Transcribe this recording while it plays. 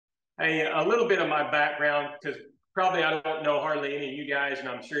Hey, a little bit of my background, because probably I don't know hardly any of you guys, and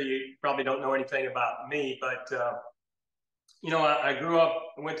I'm sure you probably don't know anything about me. But I grew up,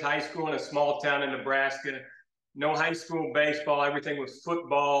 went to high school in a small town in Nebraska. No high school baseball, everything was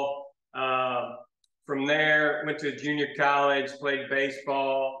football. From there, went to a junior college, played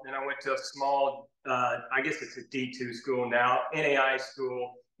baseball. Then I went to a small, I guess it's a D2 school now, NAI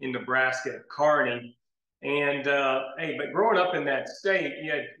school in Nebraska at Kearney. And hey, but growing up in that state,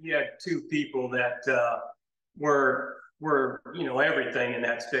 you had two people that were everything in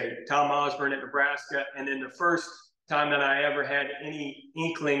that state. Tom Osborne at Nebraska, and then the first time that I ever had any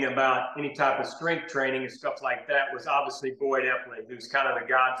inkling about any type of strength training and stuff like that was obviously Boyd Epley, who's kind of the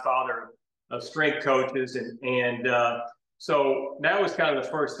godfather of strength coaches, so that was kind of the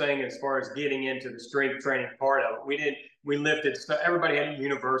first thing as far as getting into the strength training part of it. We lifted stuff. Everybody had a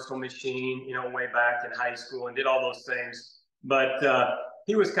universal machine, way back in high school, and did all those things. But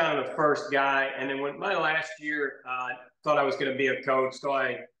he was kind of the first guy. And then when my last year, thought I was going to be a coach, so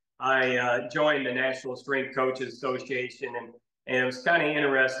I joined the National Strength Coaches Association, and it was kind of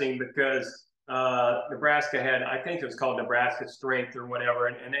interesting because Nebraska had, I think it was called Nebraska Strength or whatever,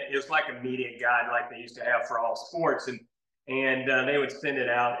 and it was like a media guide like they used to have for all sports, and they would send it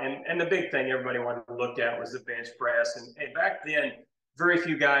out. And the big thing everybody wanted to look at was the bench press. And back then, very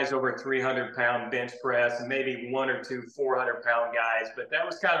few guys over 300-pound bench press, and maybe one or two 400-pound guys. But that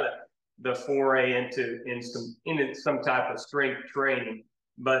was kind of the foray into some type of strength training.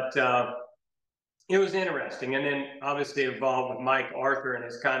 But it was interesting. And then obviously it evolved with Mike Arthur, and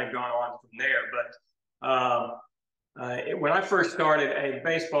it's kind of gone on from there. But when I first started,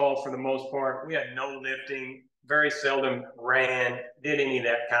 baseball, for the most part, we had no lifting, very seldom ran, did any of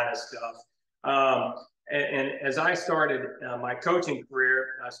that kind of stuff. And as I started my coaching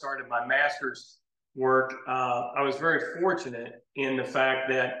career, I started my master's work. I was very fortunate in the fact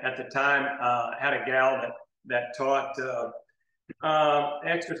that at the time I had a gal that taught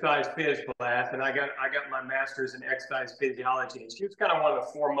exercise phys class, and I got my master's in exercise physiology. And she was kind of one of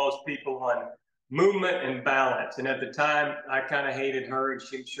the foremost people on movement and balance. And at the time, I kind of hated her, and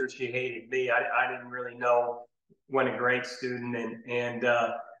I'm sure she hated me. I didn't really know. Wasn't a great student,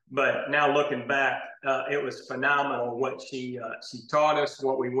 but now looking back, it was phenomenal what she taught us,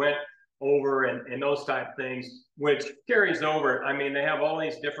 what we went over, and those type of things, which carries over. I mean, they have all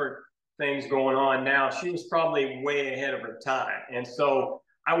these different things going on now. She was probably way ahead of her time, and so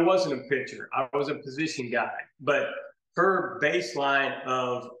I wasn't a pitcher. I was a position guy, but her baseline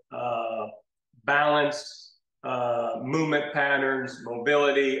of balance, movement patterns,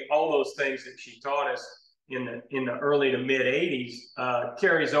 mobility, all those things that she taught us in the early to mid 80s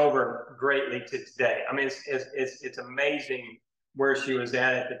carries over greatly to today. I mean, it's amazing where she was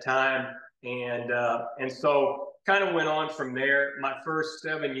at the time, and so kind of went on from there. My first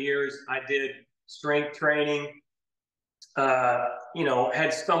 7 years, I did strength training.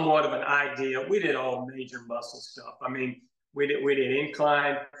 Had somewhat of an idea. We did all major muscle stuff. I mean, we did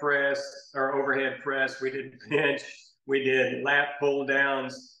incline press or overhead press. We did bench. We did lat pull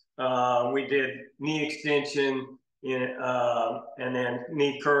downs. We did knee extension, and then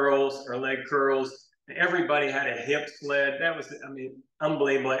knee curls or leg curls. Everybody had a hip sled. That was, I mean,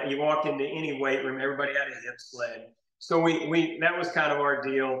 unbelievable. You walk into any weight room, everybody had a hip sled. So that was kind of our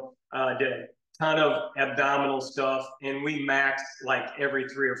deal. Did a ton of abdominal stuff, and we maxed like every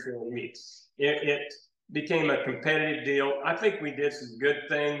 3 or 4 weeks. It became a competitive deal. I think we did some good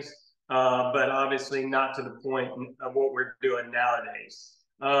things, but obviously not to the point of what we're doing nowadays.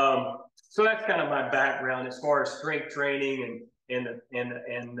 So that's kind of my background as far as strength training and then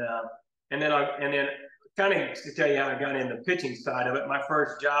kind of to tell you how I got in the pitching side of it. My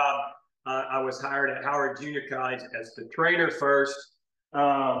first job, I was hired at Howard Junior College as the trainer first,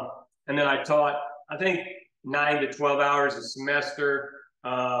 and then I taught, I think, 9 to 12 hours a semester.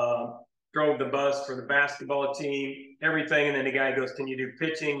 Drove the bus for the basketball team, everything, and then the guy goes, "Can you do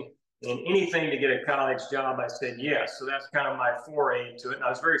pitching?" And anything to get a college job, I said yes. So that's kind of my foray into it. And I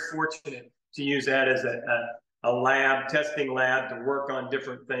was very fortunate to use that as a lab, testing lab, to work on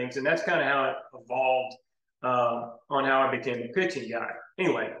different things. And that's kind of how it evolved on how I became a pitching guy.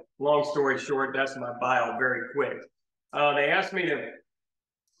 Anyway, long story short, that's my bio very quick. They asked me to,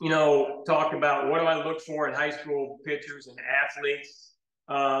 talk about what do I look for in high school pitchers and athletes.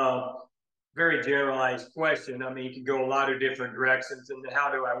 Very generalized question. I mean, you can go a lot of different directions. And how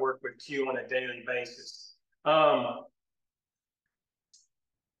do I work with Q on a daily basis? When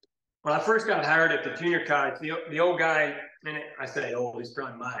I first got hired at the junior college, the old guy, and I say old, he's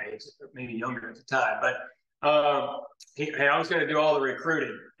probably my age, maybe younger at the time, but I was going to do all the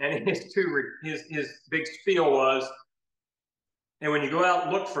recruiting. And his big spiel was, And when you go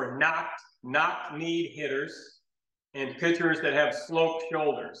out, look for knock-kneed hitters and pitchers that have sloped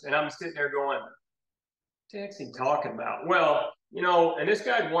shoulders. And I'm sitting there going, what's he talking about? Well, you know, and this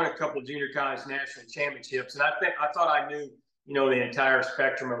guy won a couple of junior college national championships, and I thought I knew, you know, the entire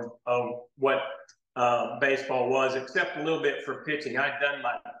spectrum of what baseball was, except a little bit for pitching. I'd done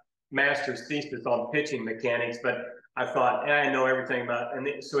my master's thesis on pitching mechanics, but I thought, I know everything about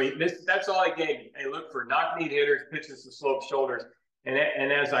it. And so that's all he gave me. Hey, look for knock-kneed hitters, pitchers with sloped shoulders. And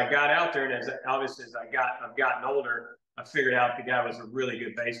as I got out there, and obviously as I've gotten older, I figured out the guy was a really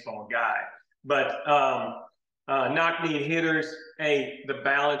good baseball guy. But knock-kneed hitters, hey, the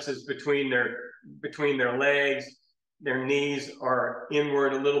balance is between their legs, their knees are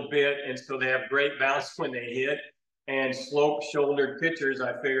inward a little bit, and so they have great balance when they hit. And slope-shouldered pitchers,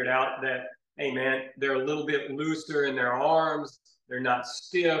 I figured out that, hey, man, they're a little bit looser in their arms. They're not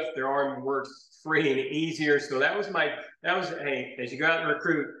stiff. Their arm works free and easier. So that was, hey, as you go out and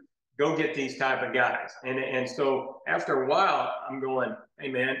recruit, go get these type of guys. And so after a while, I'm going, hey,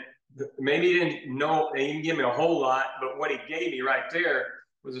 man, maybe he didn't give me a whole lot, but what he gave me right there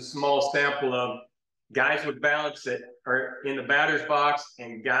was a small sample of guys with balance that are in the batter's box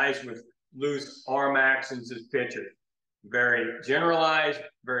and guys with loose arm actions as pitchers. Very generalized,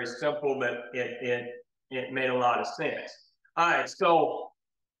 very simple, but it made a lot of sense. All right, so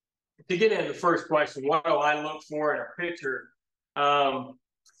to get into the first question, what do I look for in a pitcher? An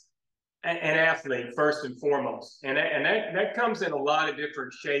athlete, first and foremost. And that comes in a lot of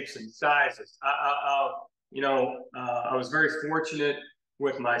different shapes and sizes. I was very fortunate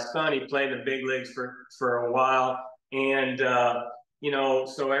with my son. He played in the big leagues for a while. And,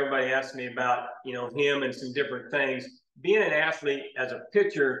 so everybody asked me about, him and some different things. Being an athlete as a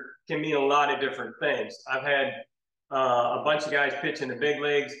pitcher can mean a lot of different things. I've had a bunch of guys pitch in the big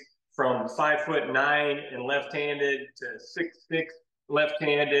leagues from 5'9" and left-handed to 6'6"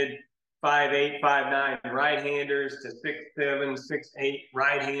 left-handed, 5'8", 5'9" right-handers to 6'7", 6'8"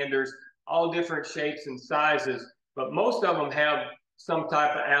 right-handers, all different shapes and sizes, but most of them have some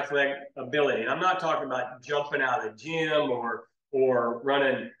type of athletic ability. And I'm not talking about jumping out of the gym or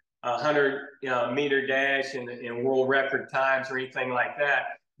running a 100-meter dash in world record times or anything like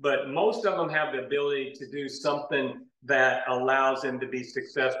that. But most of them have the ability to do something that allows them to be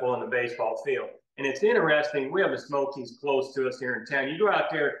successful in the baseball field. And it's interesting, we have the Smokies close to us here in town. You go out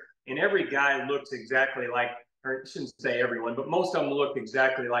there and every guy looks exactly like, or I shouldn't say everyone, but most of them look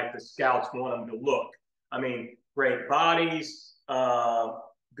exactly like the scouts want them to look. I mean, great bodies,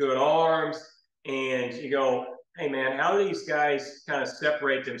 good arms, and you go, hey man, how do these guys kind of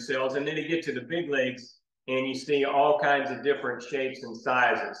separate themselves? And then you get to the big leagues and you see all kinds of different shapes and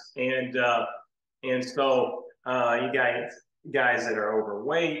sizes. And so you got guys that are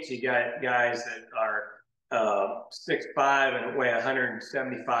overweight, you got guys that are 6'5" and weigh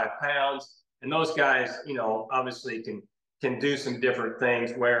 175 pounds. And those guys, obviously can do some different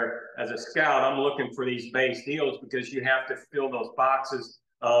things, where as a scout, I'm looking for these base deals because you have to fill those boxes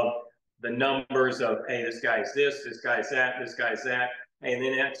of the numbers of, hey, this guy's this guy's that, this guy's that. And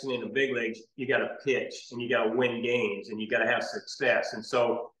then actually in the big leagues, you got to pitch and you got to win games and you got to have success. And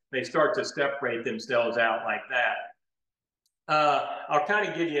so they start to separate themselves out like that. I'll kind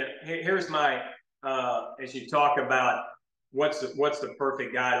of give you, here's my, as you talk about what's the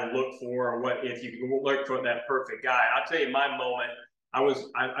perfect guy to look for, or what if you look for that perfect guy. I'll tell you my moment.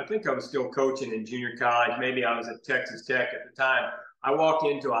 I think I was still coaching in junior college. Maybe I was at Texas Tech at the time. I walked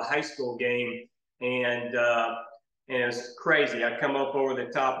into a high school game and it's crazy. I come up over the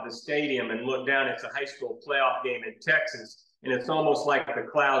top of the stadium and look down. It's a high school playoff game in Texas, and it's almost like the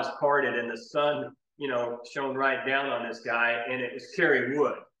clouds parted and the sun, shone right down on this guy. And it was Kerry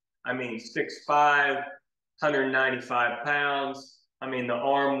Wood. I mean, 6'5", 195 pounds. I mean, the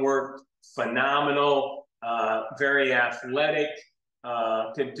arm work phenomenal, very athletic,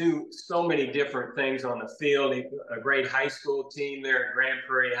 could do so many different things on the field. A great high school team there at Grand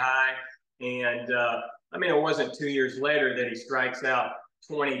Prairie High. And it wasn't 2 years later that he strikes out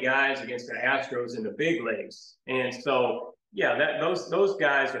 20 guys against the Astros in the big leagues. And so, yeah, those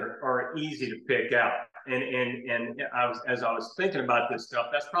guys are easy to pick out. And as I was thinking about this stuff,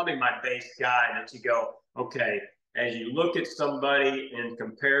 that's probably my base guy that you go, okay, as you look at somebody in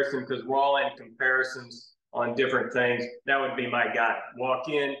comparison, because we're all in comparisons on different things, that would be my guy. Walk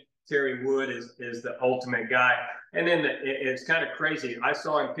in, Kerry Wood is the ultimate guy. And then it's kind of crazy. I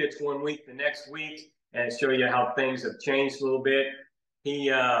saw him pitch 1 week, the next week, and show you how things have changed a little bit.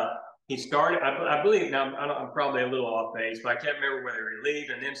 He started, I believe, now I'm probably a little off base, but I can't remember whether he relieved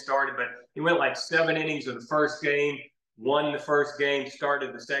and then started, but he went like 7 innings of the first game, won the first game,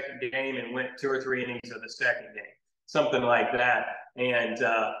 started the second game, and went 2 or 3 innings of the second game. something like that. And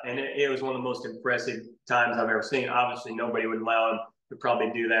it was one of the most impressive times I've ever seen. Obviously, nobody would allow him to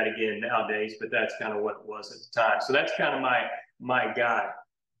probably do that again nowadays, but that's kind of what it was at the time. So that's kind of my guy.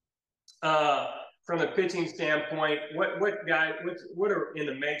 From the pitching standpoint, what are in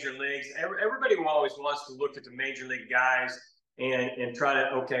the major leagues? Everybody always wants to look at the major league guys and try to,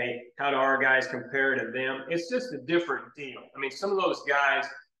 okay, how do our guys compare to them? It's just a different deal. I mean, some of those guys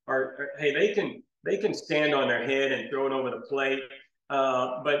hey, they can stand on their head and throw it over the plate,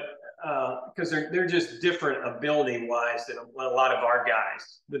 but because they're just different ability wise than a lot of our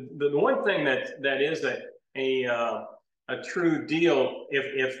guys. The one thing that is a true deal,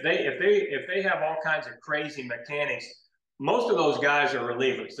 if they have all kinds of crazy mechanics, most of those guys are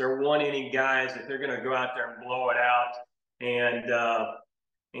relievers. They're one inning guys that they're going to go out there and blow it out, and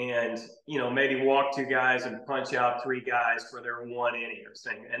you know, maybe walk 2 guys and punch out 3 guys for their 1 inning or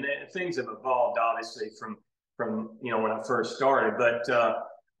thing. And things have evolved obviously from you know, when I first started, but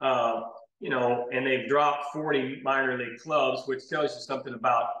you know, and they've dropped 40 minor league clubs, which tells you something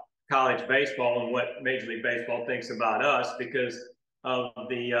about college baseball and what Major League Baseball thinks about us, because of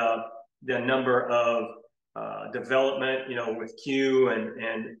the number of development, you know, with Q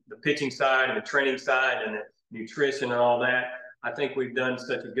and the pitching side and the training side and the nutrition and all that. I think we've done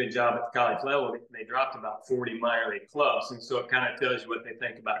such a good job at the college level. They dropped about 40 minor league clubs, and so it kind of tells you what they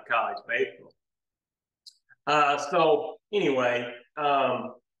think about college baseball. So anyway,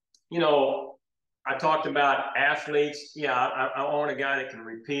 you know, I talked about athletes. Yeah, I want a guy that can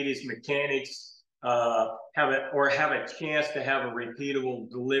repeat his mechanics, have a chance to have a repeatable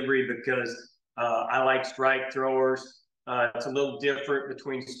delivery, because I like strike throwers. It's a little different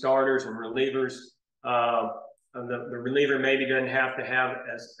between starters and relievers. The reliever maybe doesn't have to have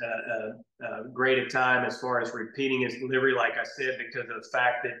as great a time as far as repeating his delivery, like I said, because of the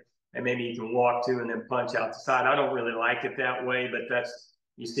fact that maybe you can walk 2 and then punch out the side. I don't really like it that way, but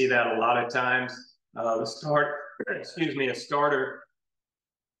you see that a lot of times. A starter,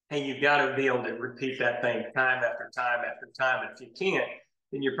 hey, you've got to be able to repeat that thing time after time after time. And if you can't,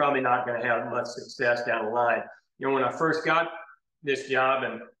 then you're probably not going to have much success down the line. You know, when I first got this job,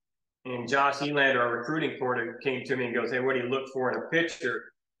 and Josh Elander, our recruiting coordinator, came to me and goes, hey, what do you look for in a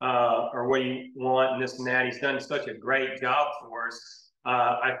pitcher? Or what do you want, and this and that. He's done such a great job for us.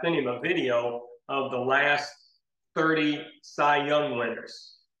 I sent him a video of the last 30 Cy Young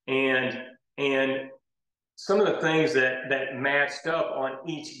winners. And some of the things that matched up on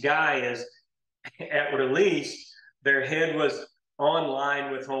each guy is, at release, their head was on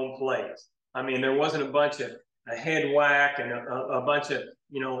line with home plate. I mean, there wasn't a bunch of a head whack and a bunch of,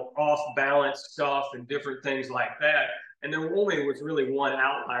 you know, off balance stuff and different things like that. And there only was really one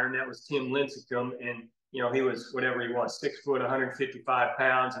outlier, and that was Tim Lincecum. And, you know, he was whatever he was, 6 foot, 155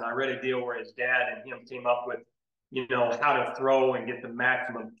 pounds. And I read a deal where his dad and him came up with, you know, how to throw and get the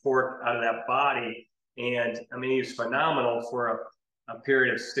maximum torque out of that body. And I mean, he was phenomenal for a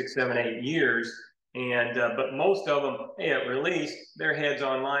period of 6, 7, 8 years. And but most of them, hey, at release, their heads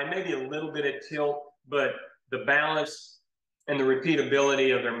on line, maybe a little bit of tilt, but the balance and the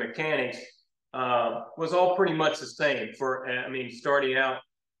repeatability of their mechanics was all pretty much the same. I mean, starting out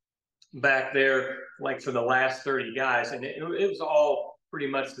back there, like for the last 30 guys, and it was all pretty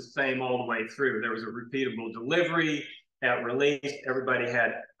much the same all the way through. There was a repeatable delivery at release. Everybody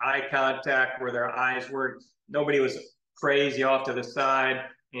had eye contact where their eyes weren't, nobody was crazy off to the side.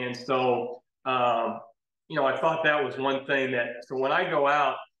 And so, you know, I thought that was one thing so when I go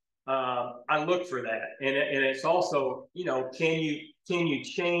out, I look for that. And it's also, you know, can you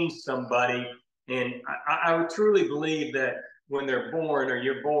change somebody? And I truly believe that when they're born, or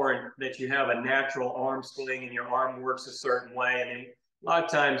you're born, that you have a natural arm swing and your arm works a certain way. And a lot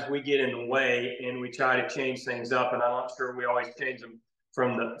of times we get in the way and we try to change things up, and I'm not sure we always change them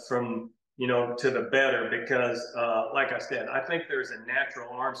from you know, to the better, because like I said, I think there's a natural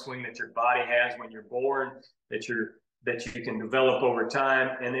arm swing that your body has when you're born, that you can develop over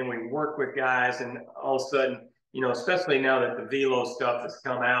time. And then we work with guys, and all of a sudden, you know, especially now that the velo stuff has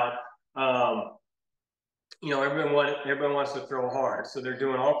come out, you know, everyone wants to throw hard. So they're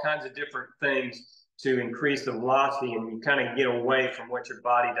doing all kinds of different things to increase the velocity, and you kind of get away from what your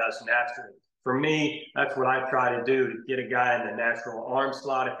body does naturally. For me, that's what I try to do, to get a guy in the natural arm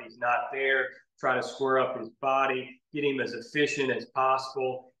slot. If he's not there, try to square up his body, get him as efficient as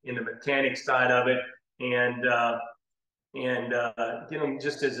possible in the mechanics side of it, and get him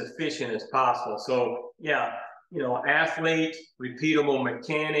just as efficient as possible. So yeah, you know, athlete, repeatable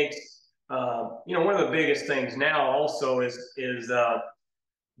mechanics. You know, one of the biggest things now also is the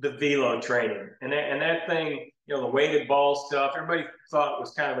velo training, and that thing, you know, the weighted ball stuff. Everybody thought it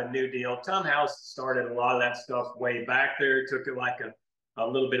was kind of a new deal. Tom House started a lot of that stuff way back there. Took it like a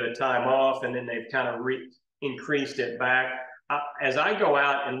little bit of time off, and then they've kind of increased it back. As I go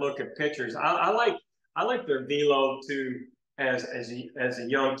out and look at pictures, I like their velo to as a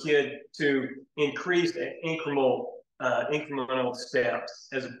young kid to increase incremental steps,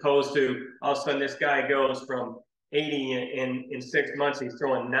 as opposed to all of a sudden this guy goes from 80 in 6 months, he's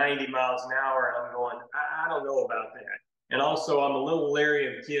throwing 90 miles an hour, and I'm going, I don't know about that. And also, I'm a little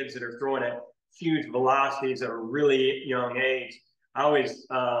leery of kids that are throwing at huge velocities at a really young age. I always,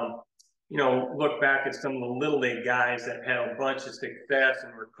 you know, look back at some of the little league guys that had a bunch of success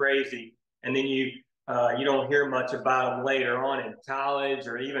and were crazy, and then you don't hear much about them later on in college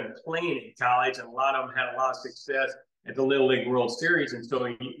or even playing in college. And a lot of them had a lot of success at the Little League World Series. And so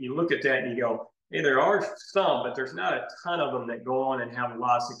you look at that and you go, hey, there are some, but there's not a ton of them that go on and have a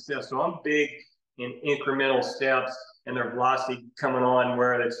lot of success. So I'm big in incremental steps and their velocity coming on,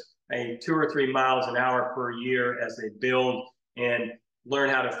 where it's 2 or 3 miles an hour per year as they build and learn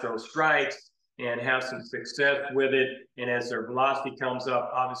how to throw strikes and have some success with it. And as their velocity comes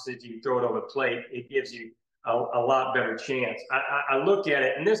up, obviously, if you throw it over the plate, it gives you a lot better chance. I look at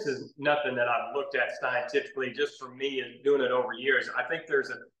it, and this is nothing that I've looked at scientifically, just for me and doing it over years. I think there's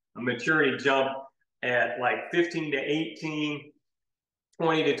a maturity jump at like 15 to 18,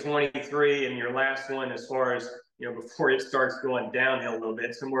 20 to 23, and your last one, as far as, you know, before it starts going downhill a little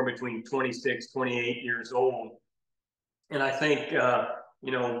bit, somewhere between 26, 28 years old. And I think,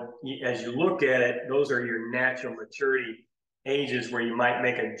 you know, as you look at it, those are your natural maturity ages where you might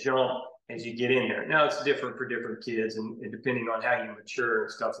make a jump as you get in there. Now, it's different for different kids and depending on how you mature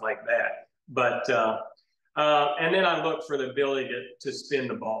and stuff like that. But, and then I look for the ability to spin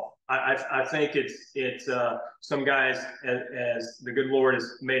the ball. I think it's some guys, as the good Lord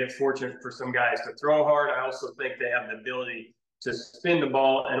has made it fortunate for some guys to throw hard. I also think they have the ability to spin the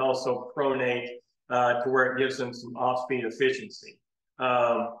ball and also pronate to where it gives them some off-speed efficiency.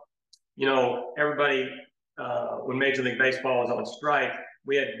 You know, everybody, when Major League Baseball was on strike,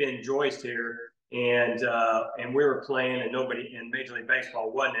 we had Ben Joyce here, and we were playing, and nobody in Major League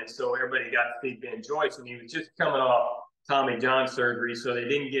Baseball wasn't it, so everybody got to see Ben Joyce, and he was just coming off Tommy John surgery, so they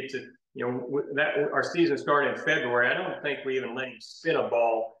didn't get to, you know, that our season started in February. I don't think we even let him spin a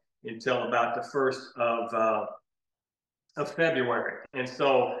ball until about the 1st of February, and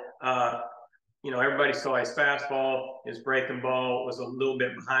so. You know, everybody saw his fastball, his breaking ball was a little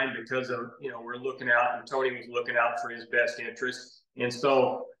bit behind because of, you know, we're looking out, and Tony was looking out for his best interest. And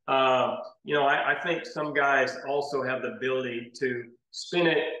so, you know, I think some guys also have the ability to spin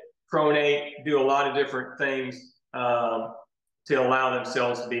it, pronate, do a lot of different things to allow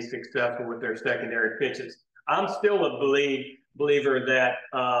themselves to be successful with their secondary pitches. I'm still a believer that,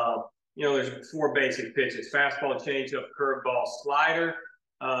 you know, there's 4 basic pitches: fastball, changeup, curveball, slider.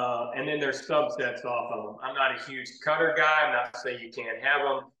 And then there's subsets off of them. I'm not a huge cutter guy. I'm not saying you can't have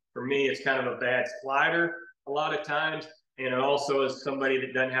them. For me, it's kind of a bad slider a lot of times. And it also is somebody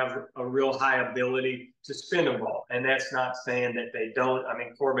that doesn't have a real high ability to spin the ball. And that's not saying that they don't. I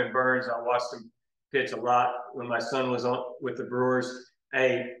mean, Corbin Burns, I watched him pitch a lot when my son was on with the Brewers.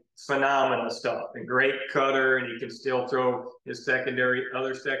 Phenomenal stuff. A great cutter, and he can still throw his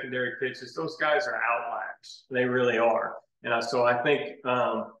other secondary pitches. Those guys are outliers. They really are. And so I think,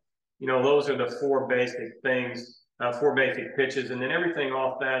 you know, those are the 4 basic things, 4 basic pitches. And then everything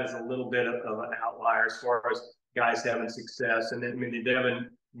off that is a little bit of an outlier as far as guys having success. And then, I mean, the Devin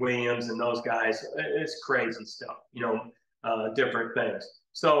Williams and those guys, it's crazy stuff, you know, different things.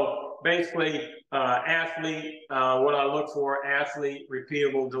 So basically, athlete, what I look for: athlete,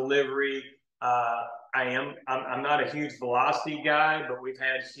 repeatable delivery. I'm not a huge velocity guy, but we've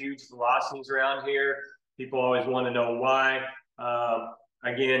had huge velocities around here. People always want to know why.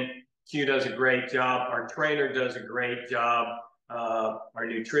 Again, Q does a great job. Our trainer does a great job. Our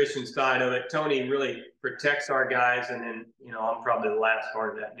nutrition side of it. Tony really protects our guys. And then, you know, I'm probably the last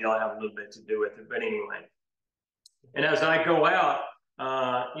part of that deal. I have a little bit to do with it. But anyway. And as I go out,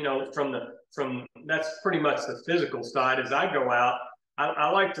 you know, that's pretty much the physical side. As I go out,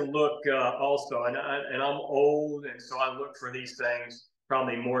 I like to look also, and I'm old, and so I look for these things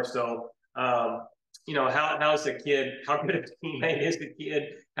probably more so. You know, how's the kid? How good a teammate is the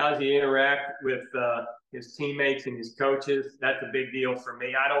kid? How does he interact with his teammates and his coaches? That's a big deal for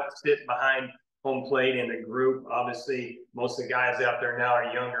me. I don't sit behind home plate in the group. Obviously, most of the guys out there now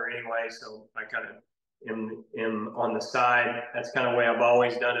are younger anyway, so I kind of am on the side. That's kind of the way I've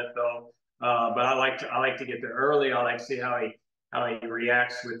always done it, though. But I like to get there early. I like to see how he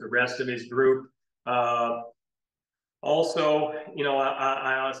reacts with the rest of his group. Also, you know,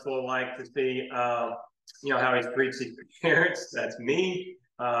 I also like to see you know, how he treats his parents. That's me,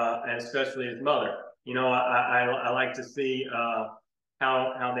 and especially his mother. You know, I like to see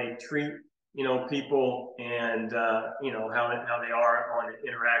how they treat, you know, people, and you know, how they are on an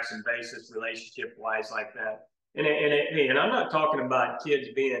interaction basis, relationship wise, like that. And I'm not talking about kids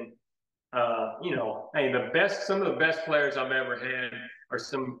being, you know, hey, some of the best players I've ever had are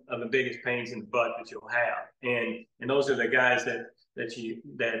some of the biggest pains in the butt that you'll have, and those are the guys that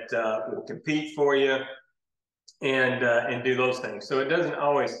will compete for you, and do those things. So it doesn't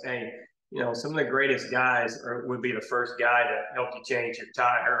always, hey, you know, some of the greatest guys would be the first guy to help you change your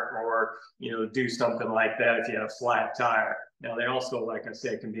tire, or, you know, do something like that if you have a flat tire. Now, they also, like I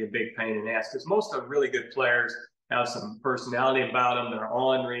said, can be a big pain in the ass, because most of the really good players have some personality about them. They're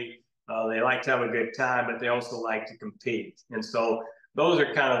ornery. They like to have a good time, but they also like to compete. And so those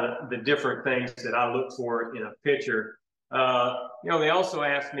are kind of the different things that I look for in a pitcher. You know, they also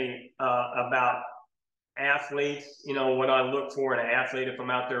asked me about athletes, you know, what I look for in an athlete if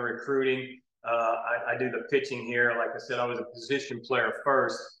I'm out there recruiting. I do the pitching here. Like I said, I was a position player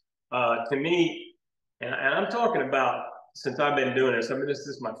first. To me, and I'm talking about since I've been doing this, I mean, this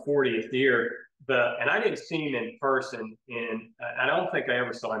is my 40th year, and I didn't see him in person, I don't think I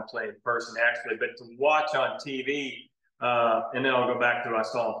ever saw him play in person, actually, but to watch on TV, and then I'll go back to what I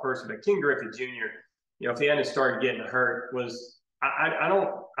saw in person. But King Griffey Jr., you know, if he hadn't started getting hurt, I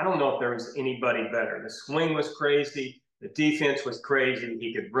don't know if there was anybody better. The swing was crazy. The defense was crazy.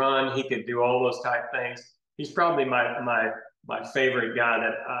 He could run. He could do all those type things. He's probably my favorite guy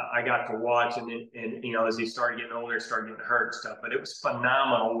that I got to watch. And you know, as he started getting older, started getting hurt and stuff. But it was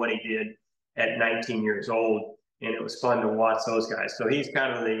phenomenal what he did at 19 years old, and it was fun to watch those guys. So he's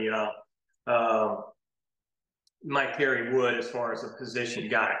kind of the Mike Kerry Wood as far as a position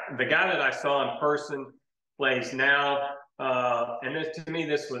guy. The guy that I saw in person plays now. And to me,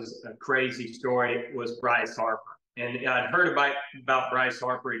 this was a crazy story, was Bryce Harper. And I'd heard about Bryce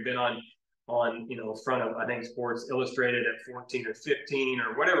Harper. He'd been on, you know, front of, I think, Sports Illustrated at 14 or 15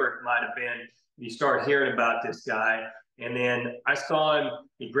 or whatever it might have been. You start hearing about this guy. And then I saw him,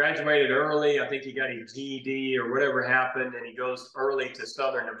 he graduated early. I think he got his GED or whatever happened. And he goes early to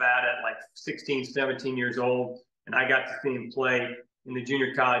Southern Nevada at like 16, 17 years old. And I got to see him play in the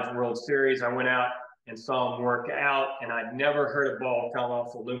Junior College World Series. I went out and saw him work out, and I'd never heard a ball come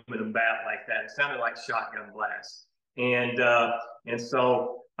off aluminum bat like that. It sounded like shotgun blast. And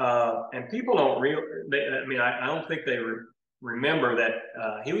people don't I mean, I don't think they remember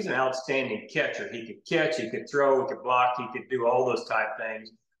that he was an outstanding catcher. He could catch, he could throw, he could block, he could do all those type things.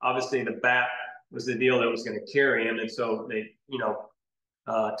 Obviously, the bat was the deal that was going to carry him, and so they, you know,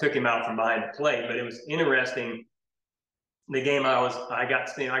 took him out from behind the plate. But it was interesting. The game I got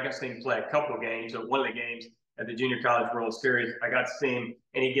to see him play a couple of games. At one of the games at the Junior College World Series, I got to see him,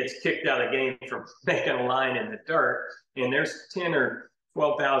 and he gets kicked out of the game for making a line in the dirt. And there's 10 or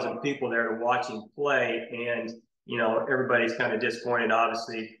 12,000 people there to watch him play, and you know, everybody's kind of disappointed,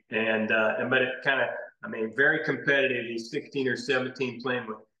 obviously. But it kind of, I mean, very competitive. He's 16 or 17 playing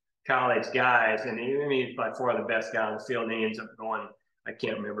with college guys, and he's by far the best guy on the field. And he ends up going, I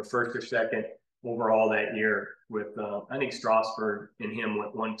can't remember, first or second overall that year with, I think Strasburg and him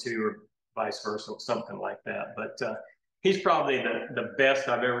went 1-2 or vice versa, something like that. But he's probably the best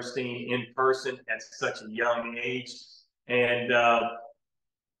I've ever seen in person at such a young age. And,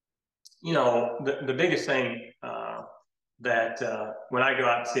 you know, the biggest thing that when I go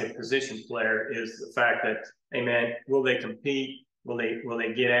out to see a position player is the fact that, hey, man, will they compete? Will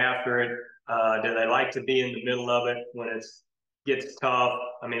they get after it? Do they like to be in the middle of it when it gets tough?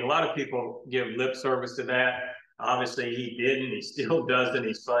 I mean, a lot of people give lip service to that. Obviously, he didn't. He still doesn't.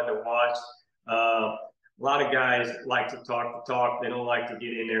 He's fun to watch. A lot of guys like to talk the talk. They don't like to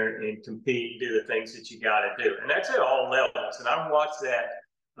get in there and compete and do the things that you got to do. And that's at all levels. And I've watched that,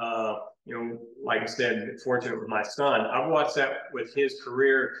 you know, like I said, fortunate with my son. I've watched that with his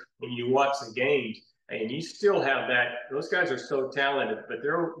career, and you watch the games, and you still have that. Those guys are so talented, but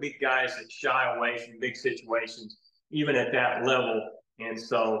there will be guys that shy away from big situations, even at that level. And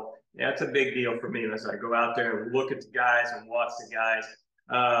so that's a big deal for me as I go out there and look at the guys and watch the guys.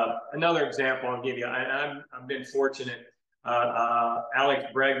 Another example I'll give you, I've been fortunate. Alex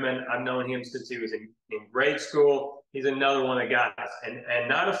Bregman, I've known him since he was in grade school. He's another one of the guys, and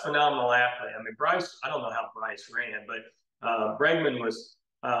not a phenomenal athlete. I mean, Bryce, I don't know how Bryce ran, but Bregman was,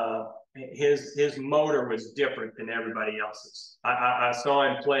 his motor was different than everybody else's. I saw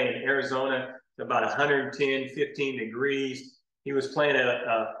him play in Arizona, about 110, 15 degrees. He was playing at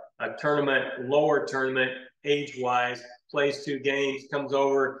a tournament, lower tournament, age-wise, plays 2 games, comes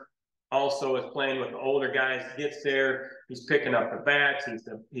over, also is playing with older guys, gets there, he's picking up the bats,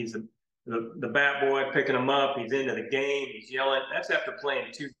 he's the bat boy picking him up. He's into the game. He's yelling. That's after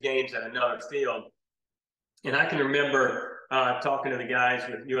playing 2 games at another field. And I can remember talking to the guys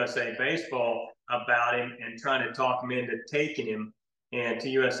with USA Baseball about him and trying to talk him into taking him and to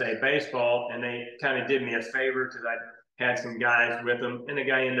USA Baseball. And they kind of did me a favor because I had some guys with them. And the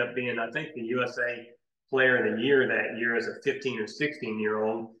guy ended up being, I think, the USA Player of the Year that year as a 15 or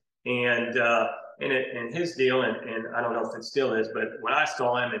 16-year-old. And his deal, and I don't know if it still is, but when I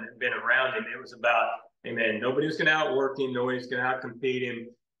saw him and been around him, it was about, hey man, nobody was going to outwork him, nobody's going to outcompete him,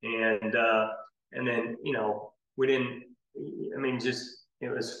 and then we didn't. I mean, just it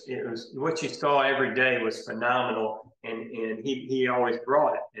was what you saw every day was phenomenal, and he always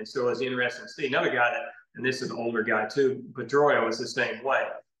brought it, and so it was interesting to see another guy that, and this is an older guy too, Pedroia was the same way.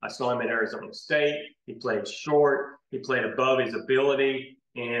 I saw him at Arizona State. He played short. He played above his ability,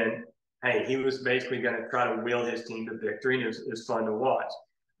 and hey, he was basically going to try to will his team to victory, and it was fun to watch.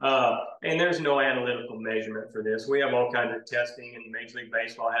 And there's no analytical measurement for this. We have all kinds of testing, and Major League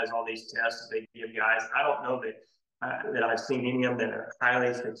Baseball has all these tests that they give guys. I don't know that I've seen any of them that are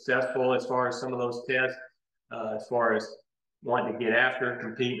highly successful as far as some of those tests, as far as wanting to get after,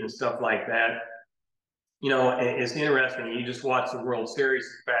 compete, and stuff like that. It's interesting. You just watched the World Series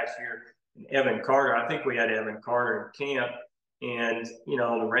this past year, and Evan Carter. I think we had Evan Carter in camp. And,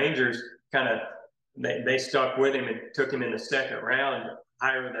 the Rangers kind of, they stuck with him and took him in the second round,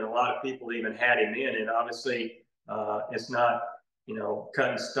 higher than a lot of people even had him in. And obviously, it's not,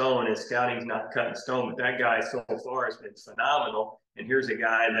 cut in stone. His scouting's not cut in stone. But that guy so far has been phenomenal. And here's a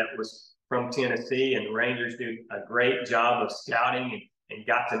guy that was from Tennessee, and the Rangers do a great job of scouting and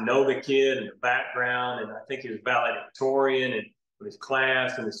got to know the kid and the background. And I think he was valedictorian and with his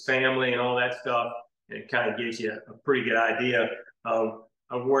class and his family and all that stuff. It kind of gives you a pretty good idea of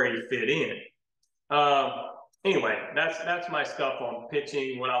where you fit in. Anyway, that's my stuff on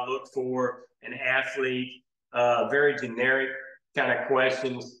pitching, what I look for an athlete, very generic kind of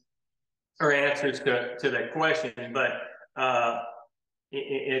questions or answers to the question, but a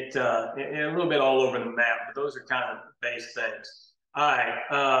little bit all over the map, but those are kind of base things. All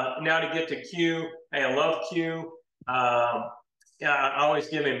right, now to get to Q. Hey, I love Q. I always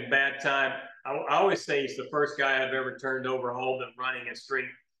give him a bad time. I always say he's the first guy I've ever turned over all the running and strength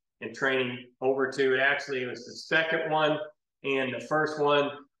and training over to. It actually was the second one, and the first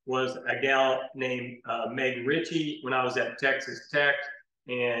one was a gal named Meg Ritchie when I was at Texas Tech,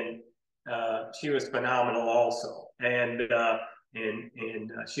 and she was phenomenal also. And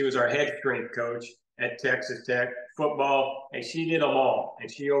she was our head strength coach at Texas Tech football, and she did them all, and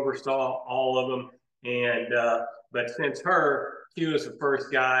she oversaw all of them. And but since her, she was the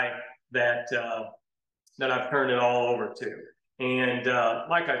first guy that I've turned it all over to. And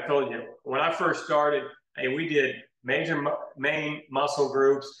like I told you, when I first started, hey, we did main muscle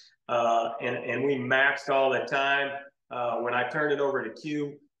groups, and we maxed all the time. When I turned it over to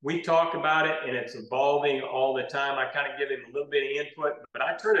Q, we talk about it, and it's evolving all the time. I kind of give him a little bit of input, but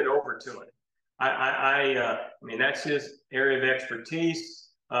I turn it over to him. I mean, that's his area of expertise.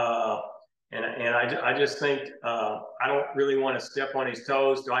 And I just think I don't really want to step on his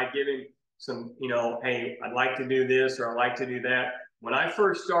toes. Do I give him some, hey, I'd like to do this or I'd like to do that? When I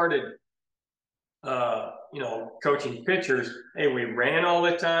first started, coaching pitchers, hey, we ran all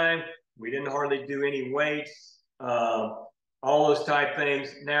the time. We didn't hardly do any weights, all those type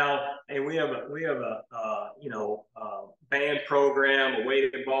things. Now, hey, we have a band program, a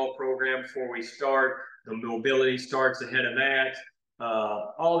weighted ball program before we start. The mobility starts ahead of that.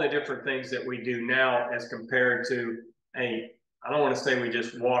 All the different things that we do now as compared to, hey, I don't want to say we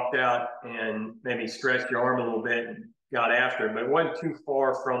just walked out and maybe stretched your arm a little bit and got after it, but it wasn't too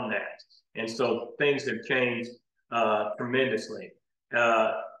far from that. And so things have changed tremendously.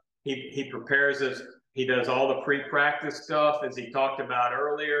 He prepares us. He does all the pre-practice stuff, as he talked about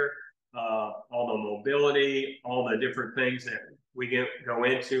earlier, all the mobility, all the different things that we go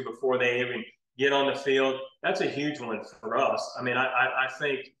into before they even get on the field. That's a huge one for us. I mean, I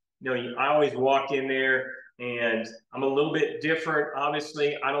think, I always walk in there and I'm a little bit different.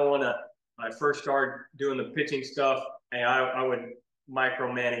 Obviously, I don't want to, when I first started doing the pitching stuff, hey, I would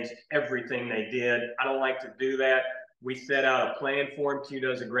micromanage everything they did. I don't like to do that. We set out a plan for him. Q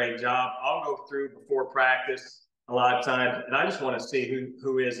does a great job. I'll go through before practice a lot of times, and I just want to see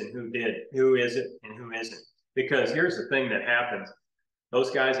who is and who did, who is it and who isn't. Because here's the thing that happens. Those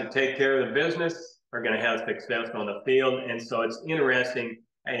guys that take care of the business are going to have success on the field. And so it's interesting.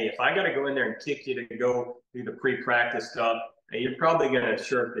 Hey, if I got to go in there and kick you to go do the pre-practice stuff, hey, you're probably going to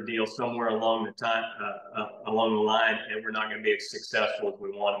shirk the deal somewhere along the line, and we're not going to be as successful as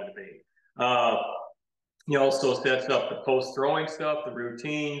we want them to be. He also sets up the post-throwing stuff, the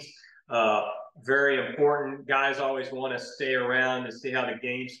routines, Very important. Guys always want to stay around to see how the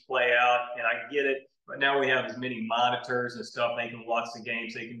games play out, and I get it. But now we have as many monitors and stuff. They can watch the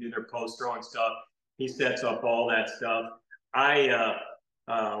games. They can do their post-throwing stuff. He sets up all that stuff. As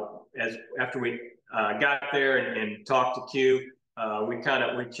after we got there and talked to Q, we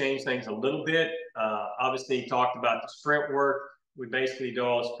changed things a little bit. Obviously, he talked about the sprint work. We basically do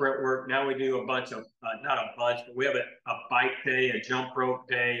all sprint work. Now we do a bunch of, not a bunch, but we have a bike day, a jump rope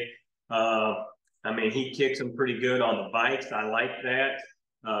day. I mean, he kicks them pretty good on the bikes. I like that.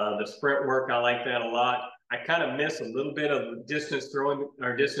 The sprint work, I like that a lot. I kind of miss a little bit of distance throwing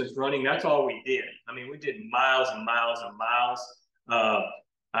or distance running. That's all we did. I mean, we did miles and miles and miles.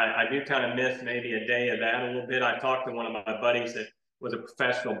 I do kind of miss maybe a day of that a little bit. I talked to one of my buddies that was a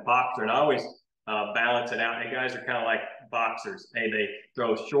professional boxer, and I always balance it out. Hey, guys are kind of like boxers. Hey, they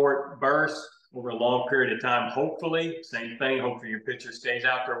throw short bursts over a long period of time. Hopefully, same thing. Hopefully your pitcher stays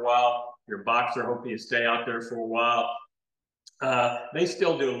out there a while. Your boxer, hopefully you stay out there for a while. They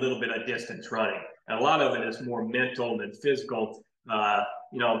still do a little bit of distance running. And a lot of it is more mental than physical.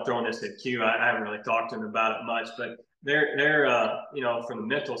 I'm throwing this at Q. I haven't really talked to him about it much, but they're from the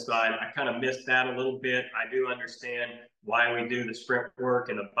mental side, I kind of missed that a little bit. I do understand why we do the sprint work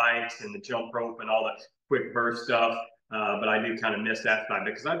and the bikes and the jump rope and all the quick burst stuff. But I do kind of miss that side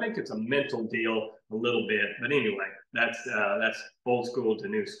because I think it's a mental deal a little bit. But anyway, that's old school to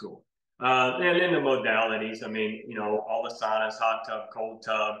new school. And then the modalities, I mean, all the saunas, hot tub, cold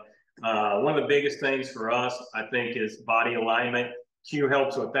tub. One of the biggest things for us, I think, is body alignment. Q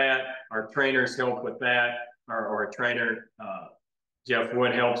helps with that. Our trainers help with that. Our trainer, Jeff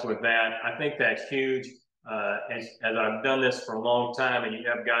Wood, helps with that. I think that's huge. As I've done this for a long time, and you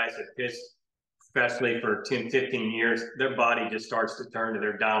have guys that pitch especially for 10, 15 years, their body just starts to turn to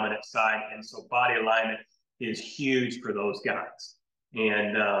their dominant side. And so body alignment is huge for those guys.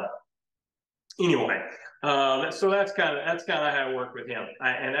 And anyway, so that's kind of how I work with him.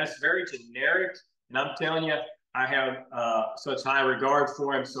 And that's very generic. And I'm telling you, I have such high regard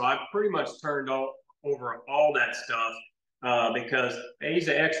for him. So I've pretty much turned over all that stuff because he's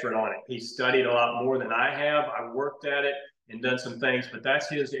an expert on it. He's studied a lot more than I have. I worked at it and done some things, but that's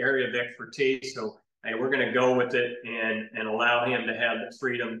his area of expertise. So, hey, we're going to go with it and allow him to have the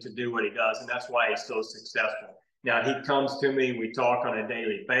freedom to do what he does. And that's why he's so successful. Now, he comes to me, we talk on a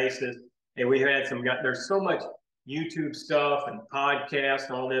daily basis. And we had there's so much YouTube stuff and podcasts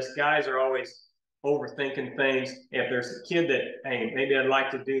and all this. Guys are always overthinking things. If there's a kid that, hey, maybe I'd like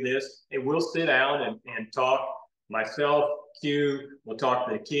to do this, hey, we'll sit down and talk. Myself, Q, we'll talk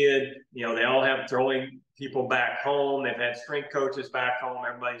to the kid. They all have throwing people back home. They've had strength coaches back home.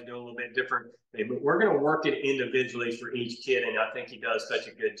 Everybody's doing a little bit different. But we're going to work it individually for each kid, and I think he does such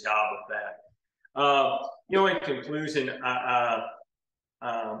a good job with that. In conclusion,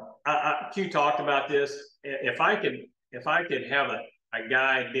 Q talked about this. If I could have a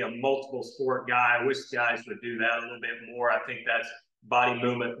guy be a multiple sport guy, I wish guys would do that a little bit more. I think that's body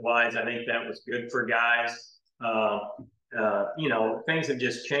movement wise. I think that was good for guys. Things have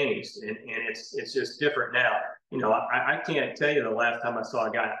just changed and it's just different now. I can't tell you the last time I saw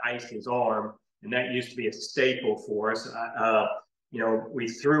a guy ice his arm, and that used to be a staple for us. We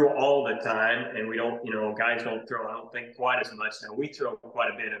threw all the time, and we don't, guys don't throw, I don't think, quite as much now. We throw quite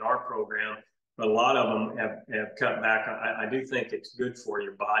a bit in our program, but a lot of them have cut back. I do think it's good for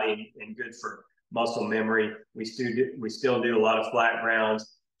your body and good for muscle memory. We still do a lot of flat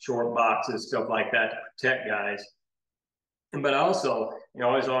grounds, short boxes, stuff like that to protect guys. But also, I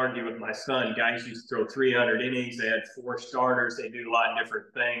always argue with my son, guys used to throw 300 innings. They had 4 starters. They do a lot of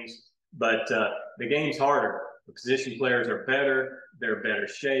different things, but the game's harder. The position players are better. They're better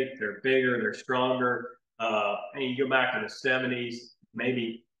shape. They're bigger. They're stronger. And you go back in the 70s,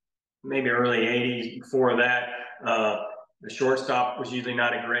 maybe early 80s. Before that, the shortstop was usually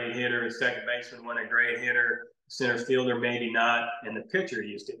not a great hitter. The second baseman wasn't a great hitter. Center fielder, maybe not. And the pitcher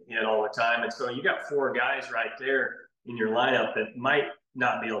used to hit all the time. And so you got 4 guys right there in your lineup that might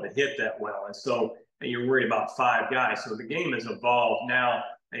not be able to hit that well. And so you're worried about 5 guys. So the game has evolved now.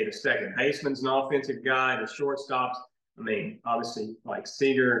 Hey, the second baseman's an offensive guy. The shortstops, obviously like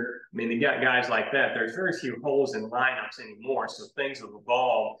Seager. They got guys like that. There's very few holes in lineups anymore. So things have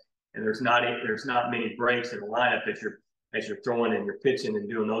evolved, and there's not many breaks in the lineup as you're throwing and you're pitching and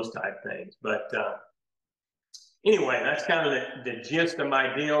doing those type things. But anyway, that's kind of the gist of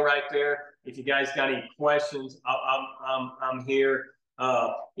my deal right there. If you guys got any questions, I'm here.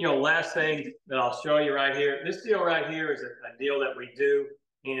 Last thing that I'll show you right here. This deal right here is a deal that we do.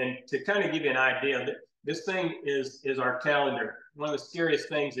 And to kind of give you an idea, this thing is our calendar. One of the scariest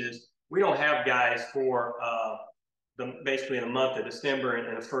things is we don't have guys for basically the month of December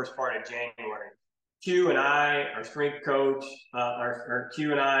and the first part of January. Q and I, our strength coach, our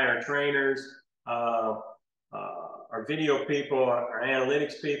Q and I, our trainers, our video people, our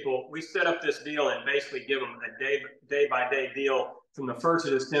analytics people, we set up this deal and basically give them a day by day deal from the 1st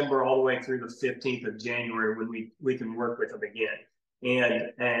of December all the way through the 15th of January when we can work with them again.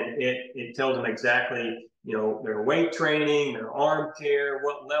 And it tells them exactly, you know, their weight training, their arm care,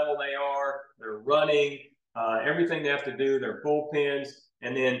 what level they are, their running, everything they have to do, their bullpens.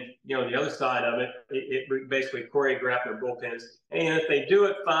 And then, you know, the other side of it, it basically choreograph their bullpens. And if they do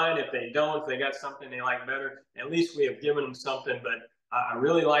it, fine. If they don't, if they got something they like better, at least we have given them something. But I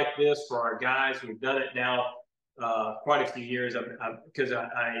really like this for our guys. We've done it now quite a few years because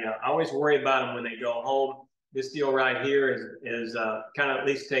I always worry about them when they go home. This deal right here is kind of at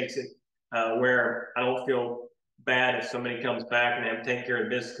least takes it where I don't feel bad if somebody comes back and they have to take care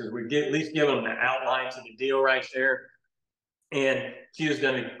of this because we at least give them the outlines of the deal right there. And Q's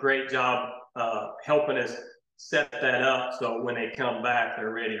done a great job helping us set that up so when they come back,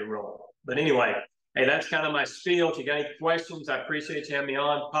 they're ready to roll. But anyway, hey, that's kind of my spiel. If you got any questions, I appreciate you having me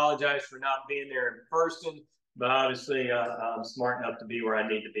on. Apologize for not being there in person, but obviously I'm smart enough to be where I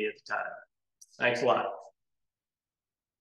need to be at the time. Thanks a lot.